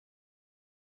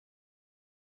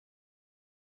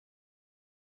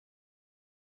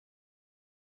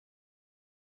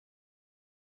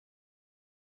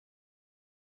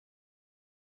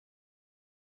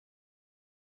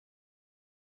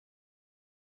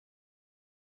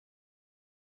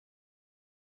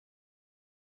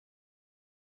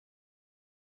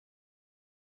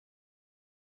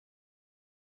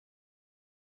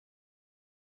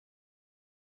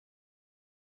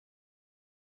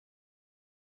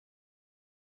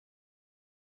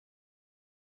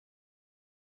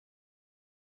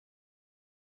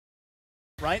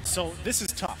right? So this is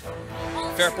tough.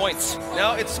 Fair points.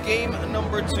 Now it's game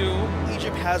number 2.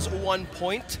 Egypt has 1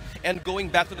 point. And going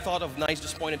back to the thought of Nice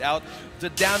just pointed out, the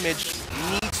damage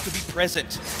needs to be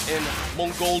present in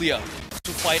Mongolia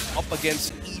to fight up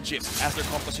against Egypt as their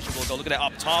composition will go. Look at that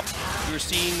up top. We're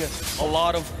seeing a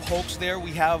lot of pokes there.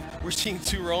 We're seeing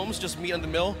 2 roams just meet on the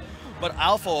mill. But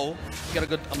Alpha got a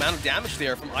good amount of damage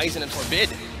there from Aizen and Forbid.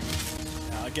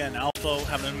 Again, Alpha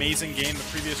had an amazing game the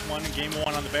previous one, game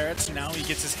 1 on the Barretts. Now he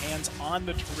gets his hands on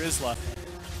the Terizla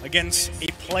against a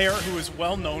player who is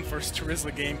well known for his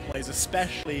Terizla gameplays,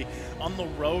 especially on the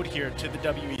road here to the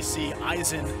WEC.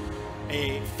 Aizen,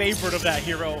 a favorite of that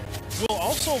hero, will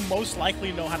also most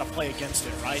likely know how to play against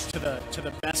it, right? To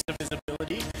the best of his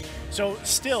ability. So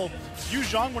still, Yu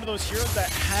Zhang, one of those heroes that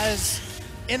has,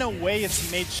 in a way,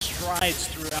 it's made strides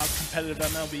throughout competitive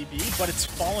MLBB, but it's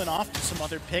fallen off to some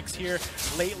other picks here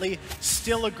lately.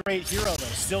 Still a great hero, though.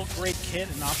 Still great kit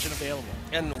and option available.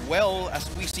 And well,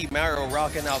 as we see Maro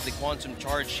rocking out the Quantum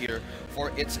Charge here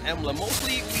for its emblem,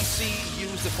 mostly we see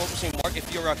use the focusing mark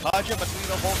if you're a Kaja, but we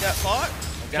don't hold that thought.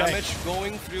 Okay. Damage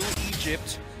going through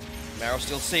Egypt. Maro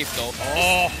still safe, though.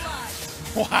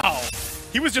 Oh, wow.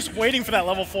 He was just waiting for that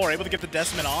level 4, able to get the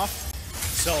Decimate off.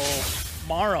 So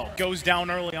Maro goes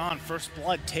down early on. First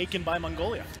blood taken by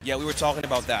Mongolia. Yeah, we were talking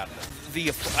about that.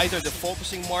 Either the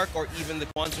focusing mark or even the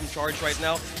Quantum Charge right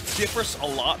now differs a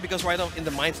lot, because right now in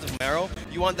the minds of Maro,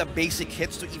 you want the basic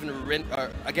hits to even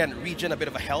again regen a bit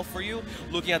of a health for you.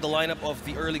 Looking at the lineup of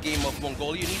the early game of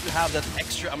Mongolia, you need to have that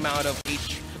extra amount of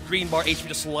green bar HP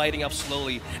just sliding up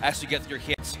slowly as you get your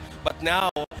hits. But now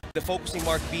the focusing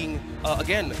mark being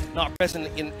again not present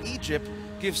in Egypt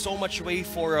gives so much way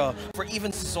for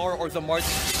even Cesar or the March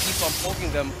to keep on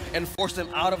poking them and force them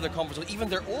out of their comfort zone. Even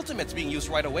their ultimates being used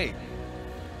right away.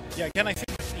 Yeah, again, I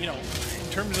think, you know,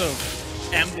 in terms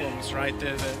of emblems, right,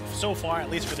 so far, at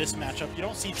least for this matchup, you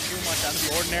don't see too much out of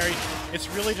the ordinary. It's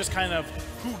really just kind of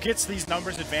who gets these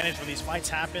numbers advantage when these fights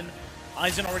happen.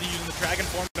 Aizen already using the Dragon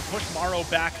form to push Maro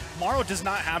back. Maro does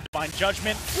not have Divine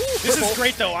Judgment. This is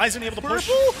great, though. Aizen able to push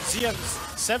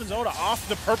ZM7 Zoda off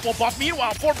the purple buff.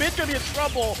 Meanwhile, Forbid gonna be in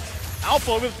trouble.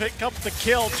 Alpha will pick up the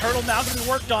kill. Turtle now gonna be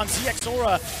worked on. ZX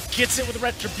Aura gets it with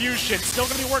Retribution. Still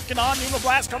gonna be working on. Numa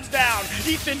Blast comes down.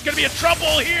 Ethan gonna be in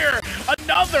trouble here.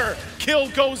 Another kill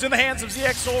goes in the hands of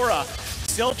ZX Aura.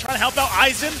 Still trying to help out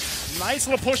Aizen. Nice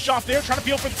little push off there, trying to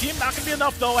peel for the team. Not gonna be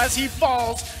enough though as he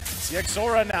falls. ZX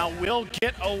Aura now will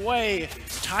get away.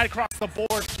 Tied across the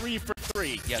board, 3 for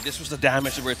 3. Yeah, this was the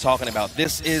damage that we're talking about.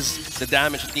 This is the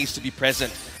damage that needs to be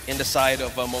present in the side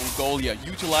of Mongolia.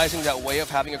 Utilizing that way of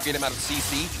having a great amount of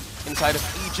CC inside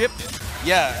of Egypt.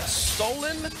 Yeah,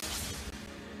 stolen.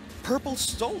 Purple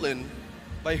stolen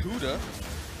by Huda.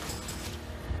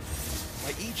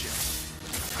 By Egypt.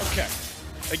 Okay.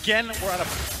 Again, we're at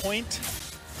a point,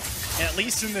 and at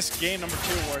least in this game number 2,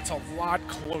 where it's a lot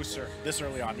closer this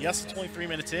early on. Yes, it's only 3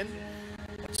 minutes in,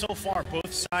 but so far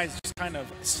both sides just kind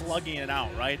of slugging it out,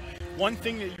 right? One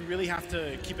thing that you really have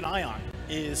to keep an eye on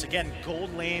is, again,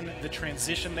 gold lane, the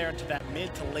transition there into that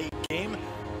mid to late game.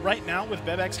 Right now, with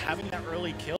Bebex having that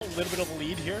early kill, a little bit of a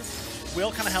lead here,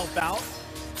 will kind of help out.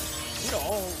 You know,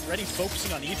 already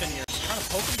focusing on Ethan here, trying to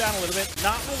poke him down a little bit.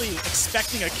 Not really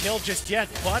expecting a kill just yet,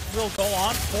 but will go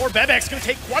on for Bebex. Going to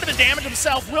take quite a bit of damage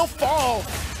himself, will fall.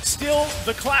 Still,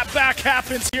 the clap back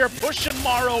happens here, pushing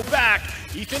Maro back.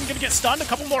 Ethan going to get stunned, a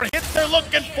couple more hits they're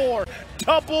looking for.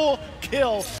 Double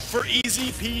kill for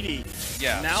Easy Petey.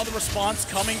 Yeah. Now the response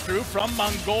coming through from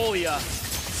Mongolia.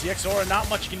 ZX Aura, not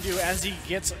much he can do as he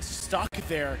gets stuck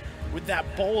there with that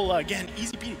bola. Again,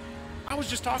 Easy Petey. I was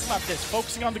just talking about this,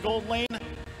 focusing on the gold lane,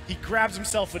 he grabs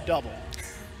himself a double.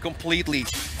 Completely.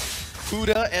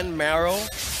 Huda and Maro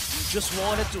just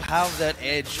wanted to have that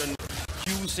edge and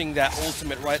using that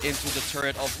ultimate right into the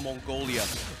turret of Mongolia.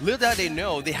 Little that they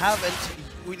know, they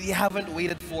haven't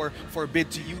waited for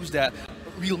Bid to use that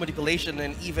real manipulation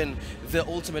and even the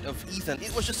ultimate of Ethan.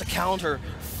 It was just a counter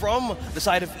from the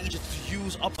side of Egypt to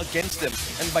use up against them.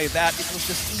 And by that, it was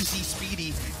just Easy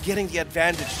Speedy getting the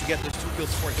advantage to get those 2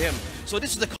 kills for him. So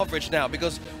this is the coverage now,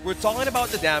 because we're talking about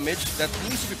the damage that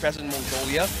needs to be present in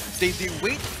Mongolia. They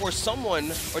wait for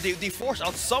someone, or they force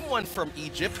out someone from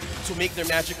Egypt to make their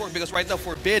magic work, because right now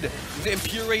for Bid, the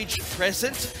Impure Rage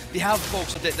present, they have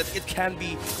folks that it can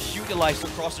be utilized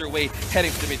across their way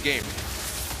heading to the mid-game.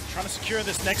 Trying to secure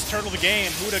this next turtle of the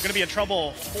game. Huda going to be in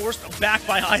trouble. Forced back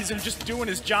by Aizen, just doing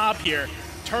his job here.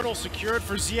 Turtle secured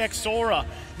for ZX Aura.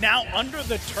 Now under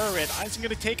the turret. Aizen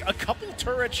going to take a couple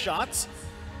turret shots.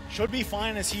 Should be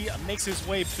fine as he makes his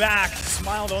way back.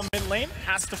 Smile though in mid lane.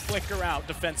 Has to flicker out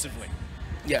defensively.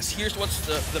 Yes, here's what's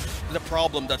the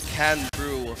problem that can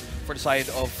brew for the side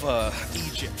of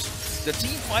Egypt. The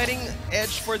team fighting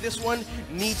edge for this one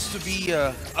needs to be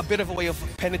a bit of a way of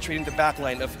penetrating the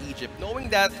backline of Egypt. Knowing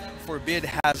that Forbid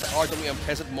has RWM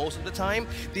present most of the time,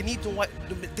 they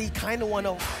kind of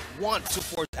want to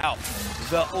force out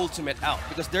the ultimate out,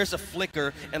 because there's a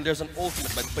flicker and there's an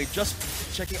ultimate. But by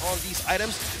just checking on these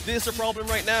items, this is a problem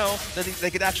right now that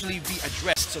they could actually be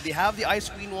addressed. So they have the Ice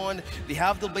Queen one, they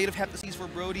have the Blade of Heptases for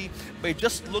Brody. By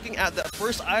just looking at the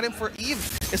first item for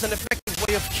Eve, is an effective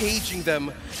way of caging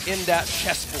them in that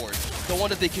chessboard. The one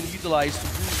that they can utilize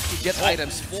to get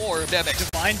items for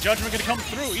Bebek. Divine Judgment gonna come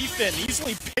through. Ethan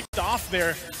easily picked off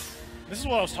there. This is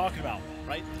what I was talking about,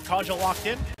 right? Kaja locked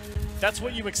in. That's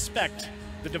what you expect.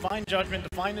 The Divine Judgment,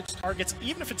 define its targets,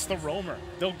 even if it's the roamer.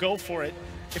 They'll go for it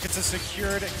if it's a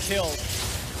secured kill.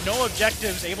 No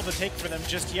objectives able to take for them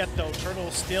just yet, though. Turtle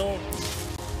still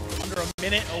under a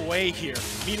minute away here.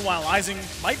 Meanwhile, Ising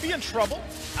might be in trouble.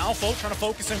 Alpha trying to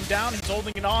focus him down. He's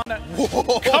holding it on.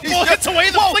 Couple hits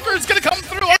away. The flicker is going to come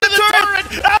through under the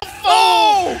turret. Alpha!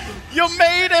 Oh! You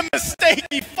made a mistake.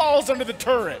 He falls under the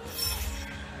turret.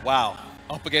 Wow.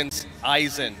 Up against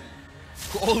Aizen,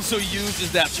 who also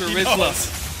uses that Charisma.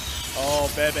 Oh,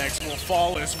 Bebex will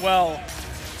fall as well.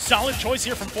 Solid choice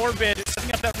here from Forbid,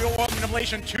 setting up that real-world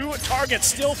manipulation. 2 targets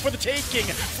still for the taking.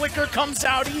 Flicker comes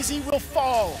out easy, will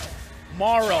fall.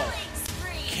 Morrow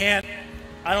can't.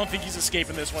 I don't think he's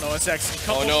escaping this one, OSX.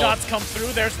 Couple shots come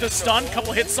through. There's the stun.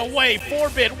 Couple hits away.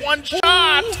 Forbid, 1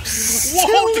 shot.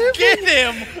 Won't get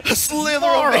him. A slither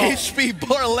of HP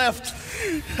bar left.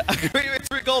 A great way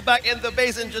to go back in the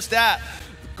base, and just that.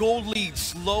 Gold lead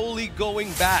slowly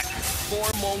going back for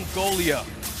Mongolia.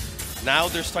 Now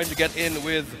they're starting to get in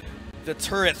with the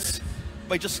turrets.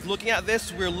 By just looking at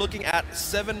this, we're looking at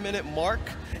 7-minute mark.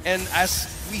 And as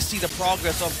we see the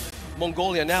progress of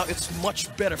Mongolia now, it's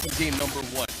much better from game number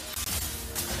 1.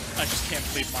 I just can't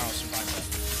believe Morrow survived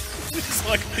that. It's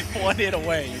like 1 hit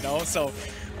away, you know? So,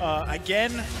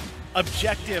 again,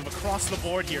 objective across the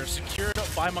board here. Secured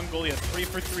by Mongolia, 3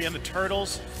 for 3 on the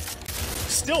Turtles.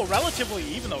 Still relatively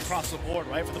even though across the board,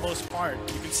 right, for the most part.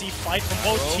 You can see fight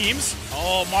from both teams.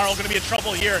 Oh, Morrow gonna be in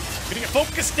trouble here. Gonna get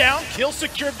focused down, kill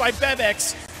secured by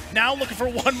Bebex. Now looking for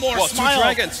one more. Smile 2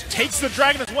 dragons. Takes the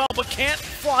dragon as well, but can't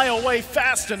fly away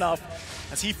fast enough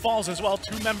as he falls as well.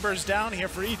 2 members down here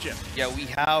for Egypt. Yeah, we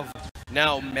have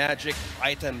now magic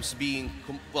items being,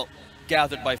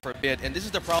 gathered by Forbid. And this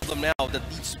is the problem now that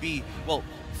needs to be,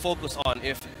 focused on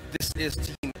if this is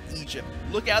Team Egypt.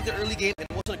 Look at the early game, it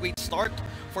wasn't a great start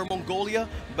for Mongolia,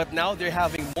 but now they're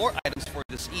having more items for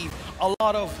this Eve. A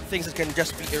lot of things that can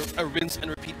just be a rinse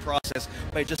and repeat process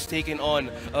by just taking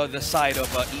on the side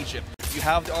of Egypt. You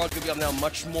have the RWM now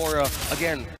much more,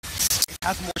 again, it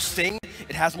has more sting,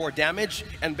 it has more damage,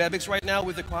 and Bebix right now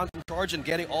with the Quantum Charge and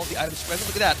getting all the items present.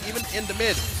 Look at that, even in the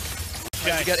mid.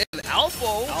 To get in.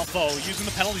 Alpha using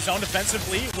the penalty zone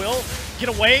defensively will get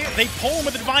away. They pull him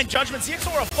with the Divine Judgment.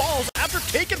 Xora falls after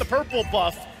taking the purple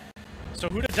buff. So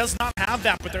Huda does not have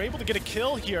that, but they're able to get a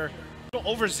kill here. A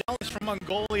little overzealous from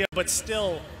Mongolia, but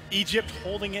still Egypt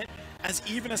holding it as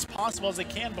even as possible as they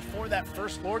can before that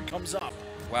first Lord comes up.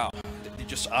 Wow, they're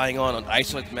just eyeing on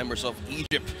isolated members of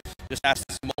Egypt. Just at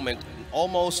this moment,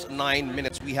 almost 9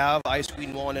 minutes. We have Ice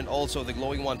Queen 1 and also the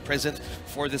Glowing One present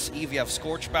for this Eve. You have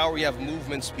Scorch Power, you have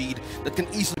movement speed that can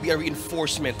easily be a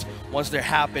reinforcement once they're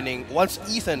happening. Once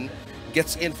Ethan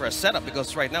gets in for a setup,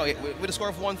 because right now, with a score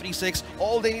of 136,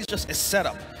 all they need is just a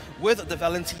setup. With the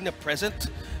Valentina present,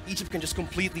 Egypt can just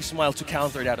completely smile to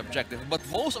counter that objective. But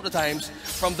most of the times,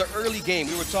 from the early game,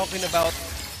 we were talking about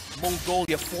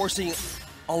Mongolia forcing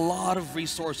a lot of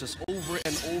resources over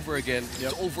and over again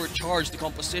to overcharge the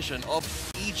composition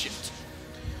of Egypt.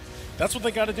 That's what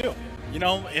they got to do. You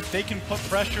know, if they can put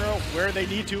pressure where they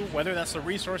need to, whether that's the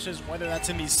resources, whether that's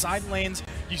in these side lanes,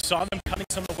 you saw them cutting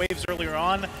some of the waves earlier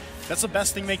on. That's the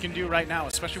best thing they can do right now,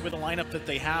 especially with the lineup that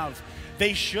they have.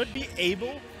 They should be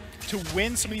able to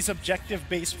win some of these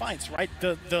objective-based fights, right?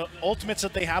 The ultimates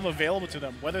that they have available to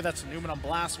them, whether that's Newman on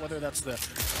Blast, whether that's the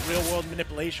real-world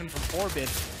manipulation from Forbid,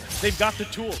 they've got the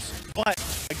tools.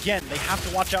 But, again, they have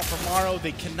to watch out for Morrow.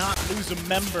 They cannot lose a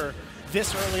member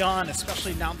this early on,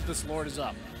 especially now that this Lord is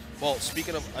up. Well,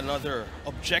 speaking of another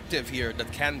objective here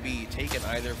that can be taken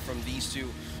either from these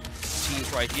two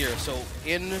teams right here. So,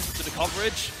 into the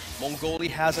coverage, Mongolia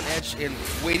has an edge in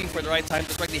waiting for the right time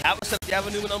to strike. They have a set, they have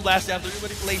a Newman on Blast, they have the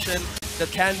manipulation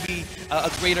that can be a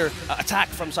greater attack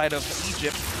from side of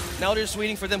Egypt. Now they're just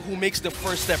waiting for them who makes the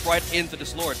first step right into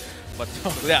this Lord. But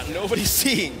look at that, nobody's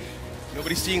seeing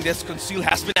Nobody's seeing this. Conceal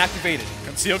has been activated.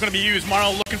 Conceal going to be used.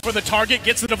 Maro looking for the target.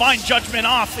 Gets the Divine Judgment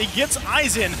off. He gets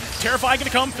Aizen. Terrify going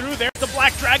to come through. There's the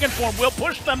Black Dragon form. Will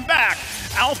push them back.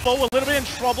 Alpha a little bit in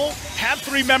trouble. Had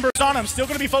 3 members on him. Still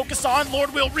going to be focused on.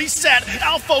 Lord will reset.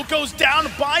 Alpha goes down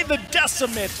by the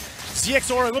Decimate.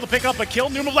 ZXOR able to pick up a kill.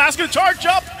 Numablast going to charge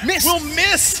up. Will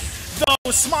miss.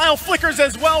 Though Smile flickers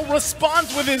as well,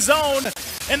 responds with his own,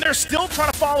 and they're still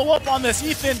trying to follow up on this.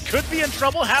 Ethan could be in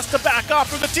trouble, has to back off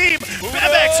for the team.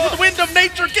 Bebex with Wind of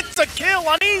Nature gets a kill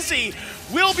on Easy.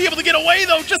 Will be able to get away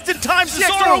though, just in time.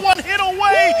 Zoro 1 hit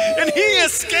away, and he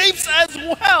escapes as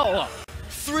well.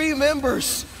 3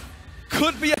 members.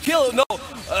 Could be a kill. No,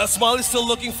 Smile is still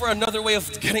looking for another way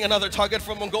of getting another target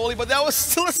from Mongolia, but that was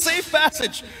still a safe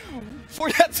passage for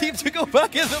that team to go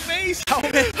back in the base. How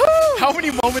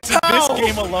many moments in this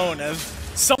game alone has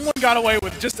someone got away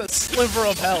with just a sliver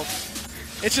of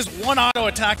health? It's just one auto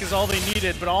attack is all they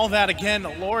needed, but all that again,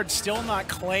 Lord still not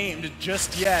claimed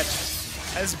just yet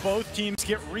as both teams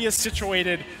get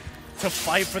re-situated to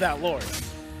fight for that Lord.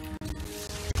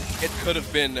 It could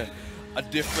have been a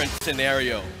different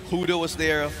scenario. Huda was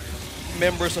there,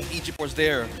 members of Egypt was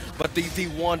there, but they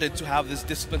wanted to have this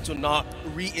discipline to not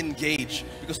re-engage,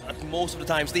 because at most of the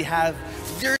times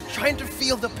they're trying to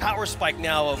feel the power spike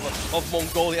now of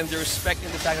Mongolia, and they're respecting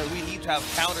the fact that we need to have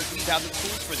counters, we need to have the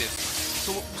tools for this.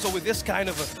 So with this kind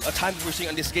of a time that we're seeing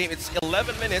on this game, it's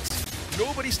 11 minutes,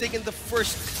 nobody's taking the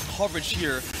first coverage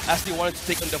here as they wanted to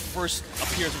take on the first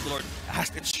appearance of the Lord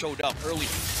as it showed up early.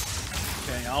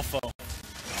 Okay, Alpha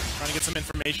trying to get some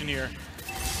information here.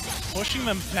 Pushing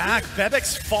them back.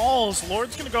 Bebex falls.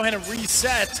 Lord's going to go ahead and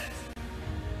reset.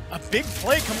 A big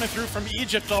play coming through from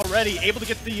Egypt already. Able to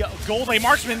get the gold. A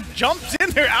marksman jumps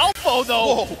in there. Alpha,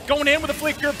 though, going in with a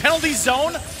flicker. Penalty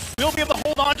zone. Will be able to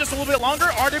hold on just a little bit longer.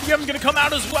 RWM going to come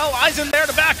out as well. Aizen there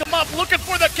to back him up. Looking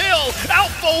for the kill.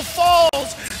 Alpha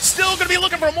falls. Still going to be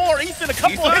looking for more. Ethan a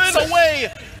couple hits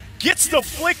away. Gets the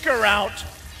flicker out.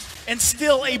 And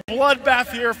still a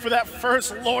bloodbath here for that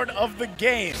first Lord of the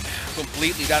game.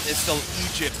 Completely, that is still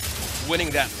Egypt winning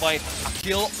that fight. A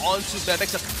kill onto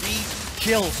Bebex, 3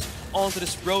 kills onto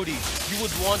this Brody. You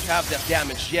would want to have that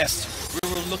damage, yes.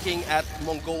 We were looking at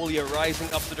Mongolia rising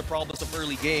up to the problems of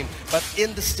early game, but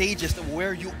in the stages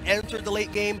where you enter the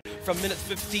late game from minute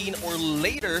 15 or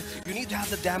later, you need to have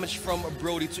the damage from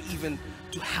Brody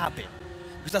to happen.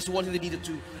 Because that's the one thing they needed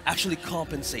to actually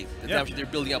compensate the damage they're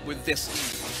building up with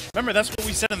this. Remember, that's what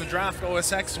we said in the draft.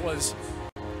 OSX was,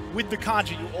 with the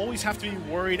Kanji, you always have to be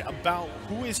worried about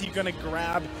who is he going to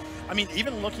grab. I mean,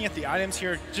 even looking at the items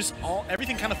here, just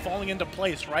everything kind of falling into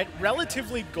place, right?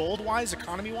 Relatively gold-wise,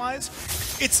 economy-wise,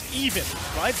 it's even,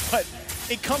 right? But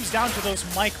it comes down to those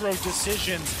micro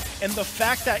decisions, and the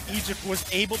fact that Egypt was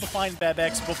able to find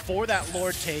Bebex before that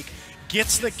Lord take,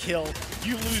 gets the kill,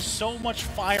 you lose so much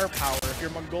firepower if you're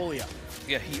Mongolia.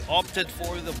 Yeah, he opted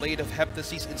for the Blade of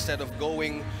Heptasis instead of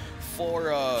going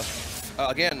for,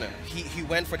 again, he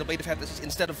went for the Blade of Heptasis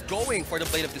instead of going for the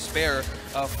Blade of Despair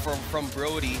from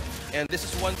Brody. And this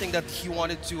is one thing that he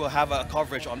wanted to have a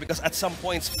coverage on, because at some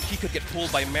points he could get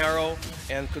pulled by Maro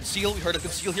and Conceal. We heard a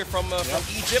Conceal here from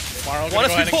Egypt. Maro gonna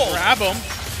go ahead and grab him.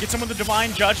 Get him with the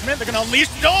Divine Judgment. They're going to unleash.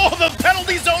 Oh, the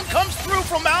penalty zone comes through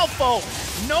from Alpha.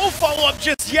 No follow-up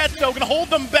just yet, though. Going to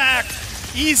hold them back.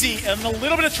 Easy and a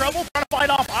little bit of trouble trying to fight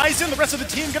off Aizen. The rest of the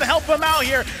team going to help him out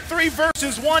here. 3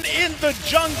 versus 1 in the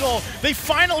jungle. They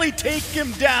finally take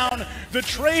him down. The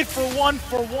trade for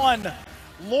 1-for-1.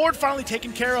 Lord finally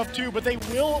taken care of too, but they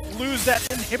will lose that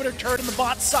inhibitor turret in the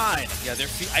bot side. Yeah,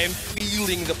 I am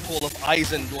feeling the pull of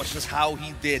Aizen, which is how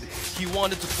he did. He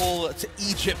wanted to pull to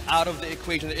Egypt out of the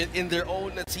equation in their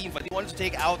own team fight. He wanted to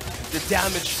take out the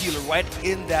damage dealer right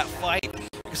in that fight.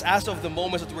 Because as of the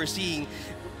moments that we're seeing,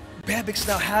 Bebex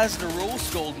now has the Rose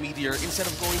Gold Meteor instead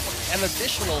of going for an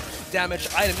additional damage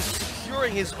item. This is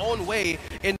securing his own way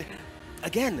in,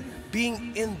 again,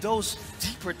 being in those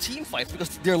deeper team fights,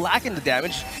 because they're lacking the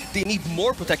damage. They need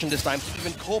more protection this time to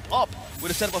even cope up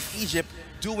with a setup of Egypt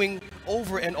doing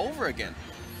over and over again.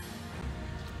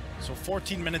 So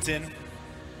 14 minutes in,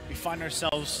 we find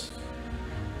ourselves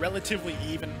relatively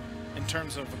even in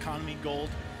terms of economy gold.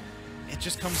 It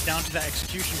just comes down to that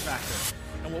execution factor.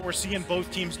 And what we're seeing both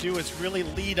teams do is really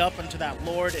lead up into that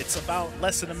Lord. It's about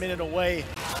less than a minute away.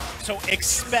 So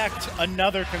expect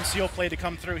another Conceal play to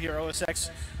come through here, OSX,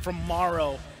 from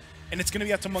Maro. And it's going to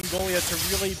be up to Mongolia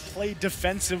to really play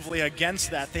defensively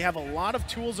against that. They have a lot of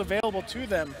tools available to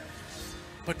them.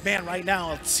 But man, right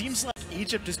now, it seems like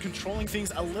Egypt is controlling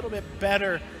things a little bit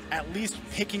better, at least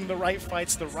picking the right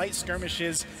fights, the right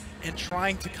skirmishes, and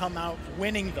trying to come out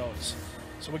winning those.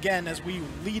 So again, as we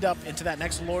lead up into that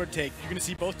next Lord take, you're going to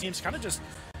see both teams kind of just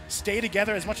stay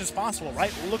together as much as possible,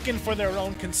 right? Looking for their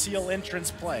own conceal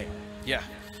entrance play. Yeah.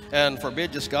 And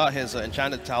Forbid just got his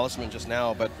enchanted talisman just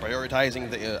now, but prioritizing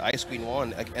the Ice Queen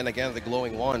wand and again the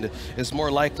glowing wand is more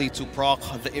likely to proc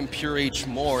the Impure Age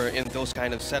more in those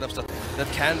kind of setups that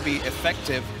can be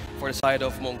effective for the side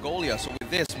of Mongolia. So with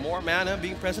this, more mana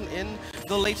being present in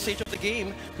the late stage of the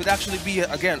game could actually be,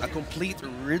 again, a complete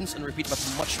rinse and repeat,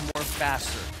 but much more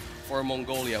faster for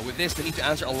Mongolia. With this, they need to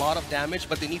answer a lot of damage,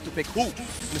 but they need to pick who on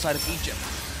the side of Egypt.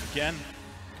 Again,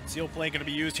 conceal play going to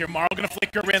be used here. Marl going to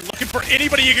flicker in, looking for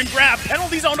anybody you can grab.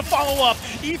 Penalty zone to follow up.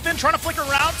 Ethan trying to flicker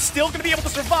around, still going to be able to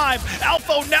survive.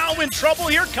 Alpha now in trouble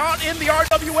here, caught in the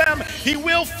RWM. He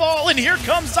will fall, and here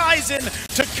comes Aizen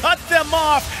to cut them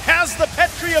off. Has the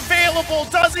Petri available.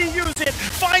 Does he use it?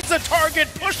 Finds a target,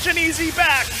 pushing Easy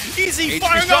back. Easy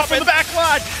firing off from the back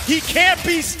line. He can't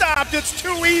be stopped. It's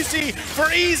too easy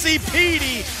for Easy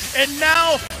Petey. And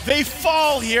now they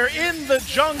fall here in the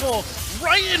jungle,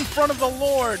 right in front of the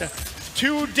Lord.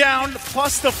 2 down,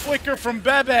 plus the flicker from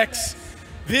Bebex.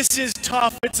 This is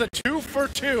tough. It's a 2 for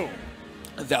 2.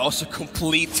 That was a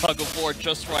complete tug of war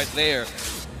just right there.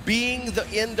 Being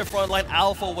in the front line,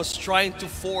 Alpha was trying to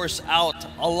force out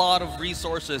a lot of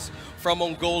resources from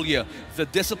Mongolia. The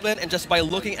discipline, and just by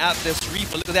looking at this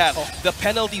replay, look at that, the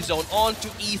penalty zone onto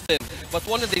Ethan. But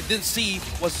one that they didn't see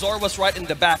was Zor was right in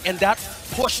the back, and that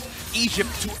pushed Egypt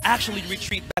to actually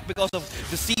retreat back because of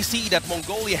the CC that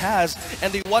Mongolia has,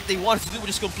 and what they wanted to do was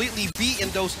just completely be in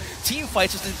those team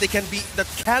fights so that they can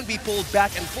be pulled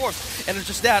back and forth. And it's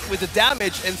just that with the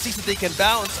damage and CC that they can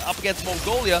bounce up against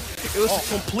Mongolia, it was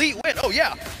a complete win. Oh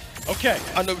yeah. Okay.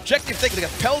 An objective thing, they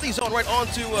got penalty zone right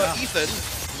onto Ethan.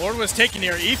 Lord was taken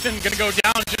here. Ethan gonna go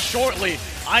down just shortly.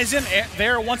 Aizen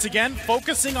there once again,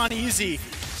 focusing on Easy.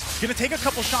 Gonna take a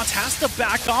couple shots, has to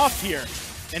back off here.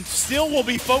 And still will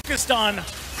be focused on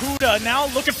Huda, now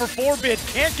looking for Forbid.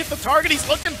 Can't get the target he's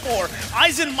looking for.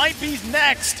 Aizen might be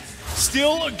next.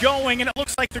 Still going, and it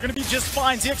looks like they're gonna be just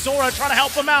fine. ZXora trying to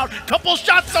help him out. Couple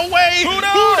shots away.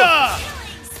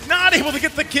 Huda! Not able to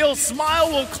get the kill.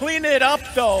 Smile will clean it up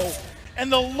though.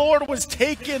 And the Lord was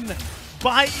taken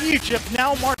by Egypt,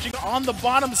 now marching on the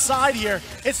bottom side here.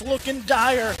 It's looking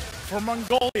dire for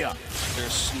Mongolia.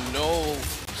 There's no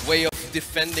way of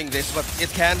defending this, but it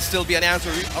can still be an answer.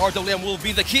 RWM will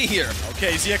be the key here.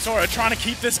 Okay, ZXora trying to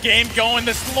keep this game going.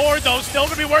 This Lord, though, still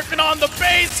going to be working on the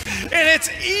base, and it's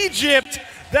Egypt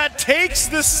that takes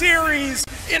the series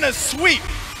in a sweep.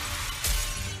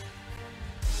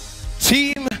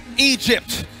 Team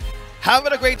Egypt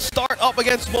having a great start up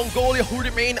against Mongolia, who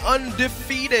remain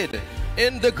undefeated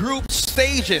in the group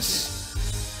stages.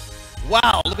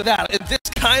 Wow, look at that. In this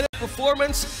kind of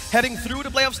performance, heading through the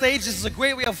playoff stage, this is a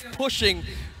great way of pushing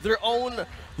their own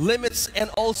limits and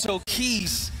also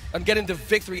keys and getting the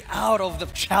victory out of the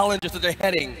challenges that they're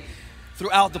heading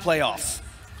throughout the playoffs.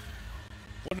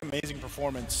 What an amazing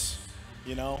performance,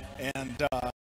 you know, and